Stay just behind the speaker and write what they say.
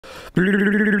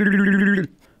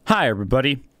Hi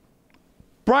everybody,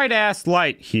 Bright Ass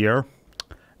Light here,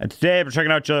 and today we're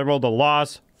checking out Jelly Roll the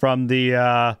Lost from the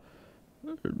I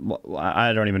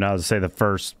don't even know how to say the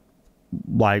first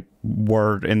like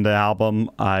word in the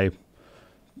album. I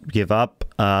give up.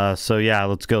 So yeah,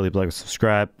 let's go. Leave a like,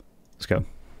 subscribe. Let's go.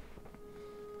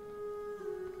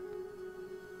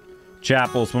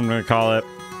 Chapel's what I'm gonna call it.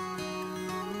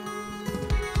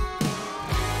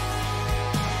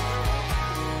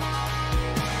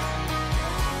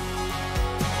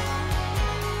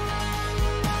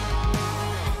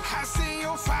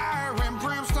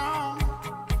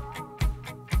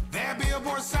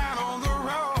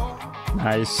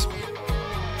 Nice.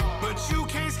 But you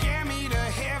can't scare me to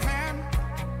heaven.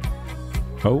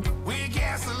 Oh. With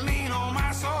gasoline on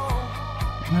my soul.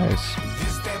 Nice.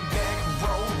 This that back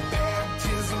road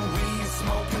baptism, weed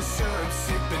smoking, syrup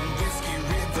sipping, whiskey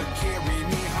river carry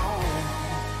me home.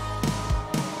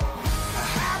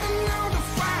 I've been known to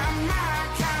find my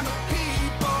kind of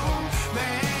people.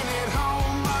 They ain't at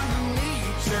home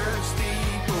underneath church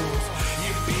steeples.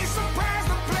 You'd be surprised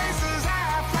the places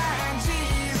I find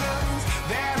Jesus.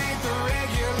 That ain't the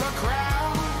regular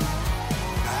crowd.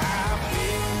 I've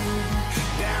been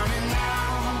down and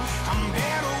out. I'm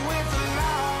better with the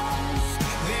lost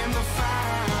than the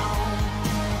found.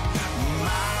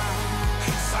 My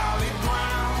solid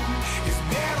ground is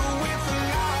better with the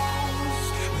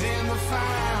lost than the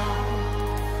found.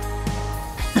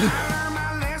 I learned my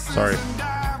lessons Sorry. and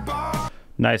dive bar.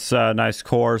 Nice, nice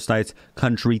chorus, nice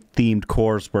country-themed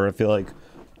chorus. Where I feel like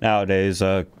nowadays,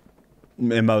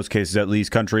 in most cases at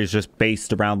least, country is just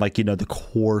based around, like, you know, the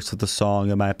chorus of the song.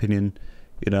 In my opinion,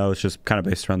 you know, it's just kind of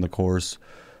based around the chorus.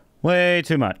 Way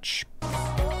too much.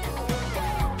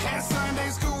 Had Sunday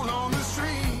school on the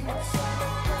streets.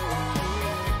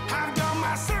 I've done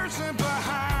my searching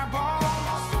behind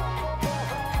bars.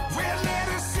 Red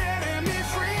letters setting me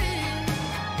free.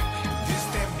 This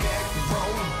that back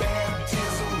road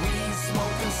baptism, weed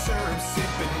smoking, syrup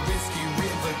sipping, whiskey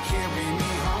river carry me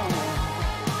home.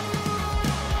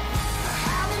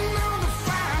 I've been known to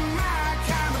find my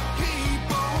kind of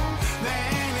people. They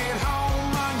ain't at home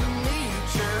underneath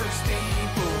church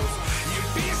steeples.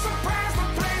 You'd be surprised the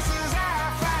places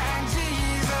I find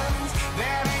Jesus.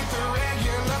 That ain't the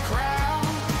regular crowd.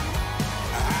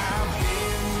 I've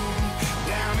been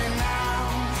down and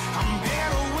out. I'm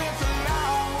better with the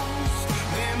lost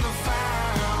than the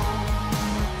found.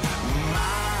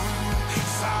 My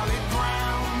solid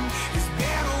ground is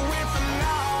better with the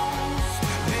lost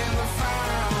than the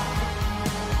found.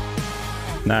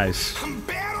 Nice. I'm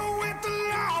better with the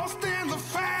lost than the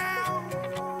found.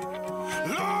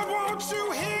 Lord, won't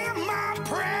you hear my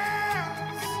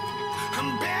prayers?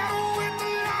 I'm better with the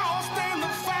lost than the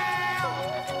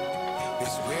found.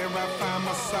 It's where I find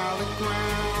my solid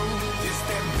ground. It's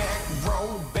that back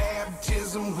road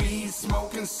baptism, weed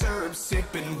smoking, syrup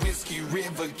sipping, whiskey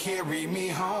river carry me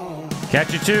home.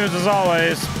 Catchy tunes as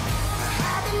always.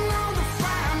 I've been known to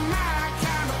find my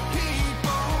kind of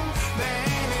people. They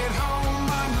ain't at home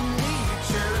underneath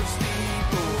church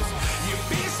steeples. You'd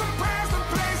be surprised the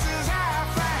places I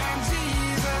find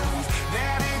Jesus.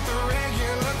 That ain't the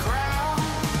regular crowd.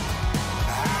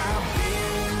 I've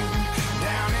been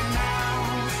down and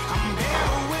out. I'm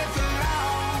better with the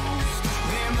lost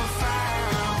than the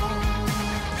found.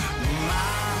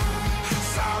 My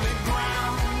solid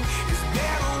ground is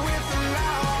better with the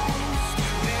lost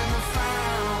than the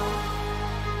found.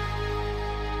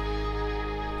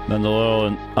 Then the little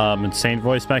insane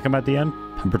voice might come at the end.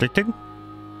 I'm predicting.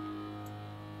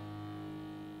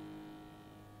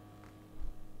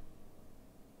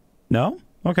 No?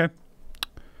 Okay.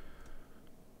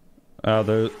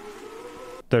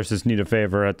 There's this Need a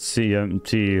Favor at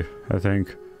CMT, I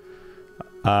think.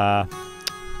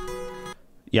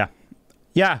 Yeah.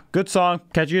 Yeah, good song.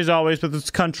 Catchy as always, with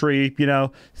its country, you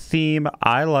know, theme.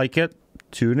 I like it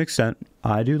to an extent.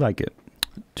 I do like it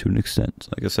to an extent,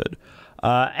 like I said.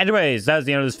 Anyways, that's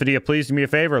the end of this video. Please do me a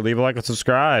favor, leave a like and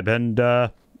subscribe. And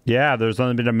yeah, there's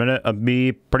only been a minute of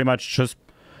me pretty much just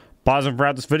pausing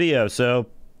throughout this video. So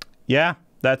yeah,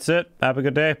 that's it. Have a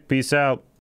good day. Peace out.